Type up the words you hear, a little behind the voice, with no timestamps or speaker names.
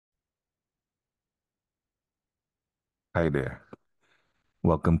Hi there.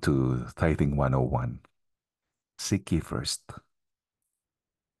 Welcome to Tithing 101. Seek ye first.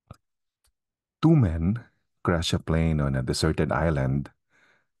 Two men crash a plane on a deserted island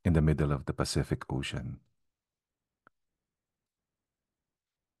in the middle of the Pacific Ocean.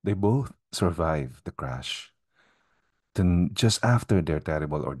 They both survive the crash. Then, just after their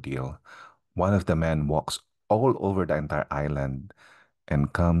terrible ordeal, one of the men walks all over the entire island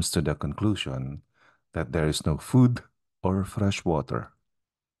and comes to the conclusion that there is no food or fresh water.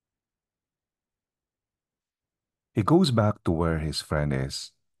 He goes back to where his friend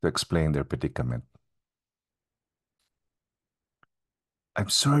is to explain their predicament.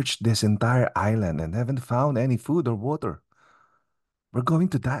 I've searched this entire island and haven't found any food or water. We're going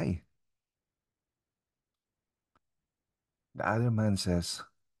to die. The other man says,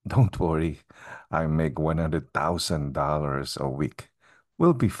 don't worry. I make $100,000 a week.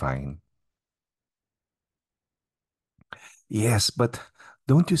 We'll be fine. Yes, but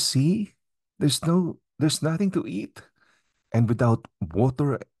don't you see? There's nothing to eat. And without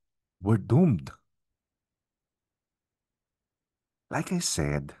water, we're doomed. Like I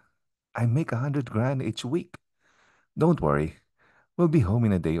said, I make 100 grand each week. Don't worry. We'll be home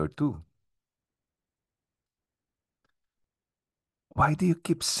in a day or two. Why do you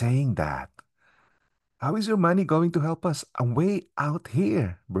keep saying that? How is your money going to help us way out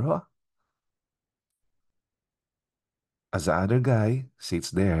here, bro? As the other guy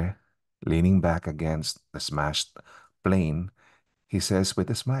sits there, leaning back against the smashed plane, he says with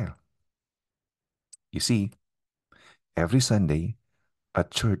a smile, you see, every Sunday at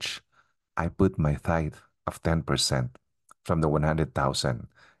church, I put my tithe of 10% from the 100,000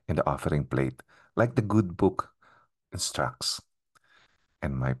 in the offering plate, like the good book instructs.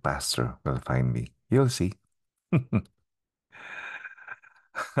 And my pastor will find me. You'll see.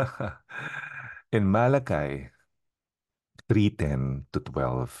 In Malachi 3:10 to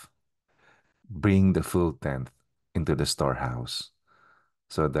 12, bring the full tenth into the storehouse,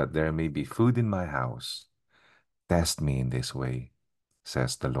 so that there may be food in my house. Test me in this way,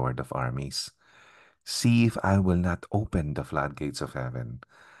 says the Lord of armies. See if I will not open the floodgates of heaven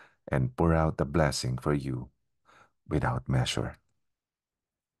and pour out the blessing for you without measure.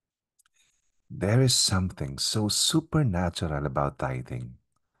 There is something so supernatural about tithing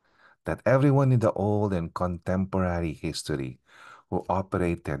that everyone in the old and contemporary history who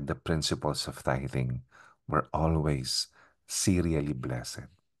operated the principles of tithing were always serially blessed.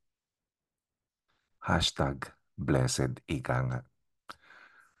 Hashtag blessed ika nga.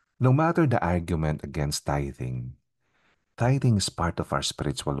 No matter the argument against tithing, tithing is part of our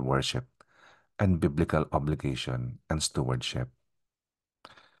spiritual worship and biblical obligation and stewardship.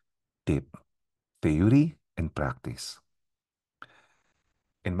 Tip, theory, and practice.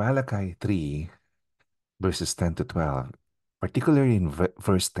 In Malachi 3, verses 10 to 12, particularly in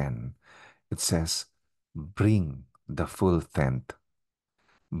verse 10, it says, bring the full tenth.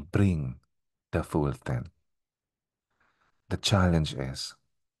 Bring the full tenth. The challenge is,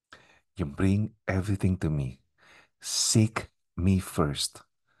 you bring everything to me. Seek me first.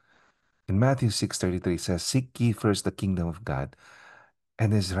 In Matthew 6:33 says, seek ye first the kingdom of God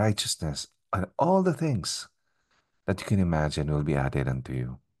and his righteousness, and all the things that you can imagine will be added unto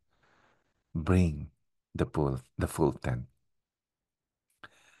you. Bring the full tenth.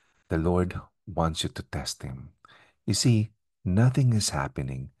 The Lord wants you to test him. You see, nothing is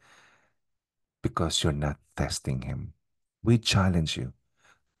happening because you're not testing him. We challenge you.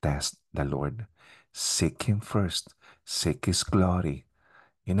 Test the Lord. Seek him first. Seek his glory.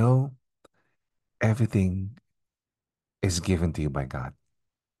 You know, everything is given to you by God.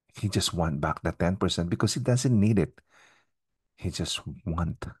 He just want back the 10% because he doesn't need it. He just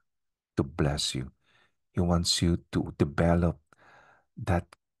want to bless you. He wants you to develop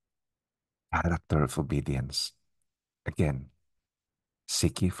that character of obedience. Again,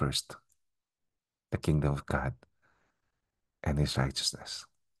 seek ye first the kingdom of God and his righteousness.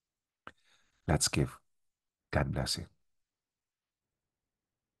 Let's give. God bless you.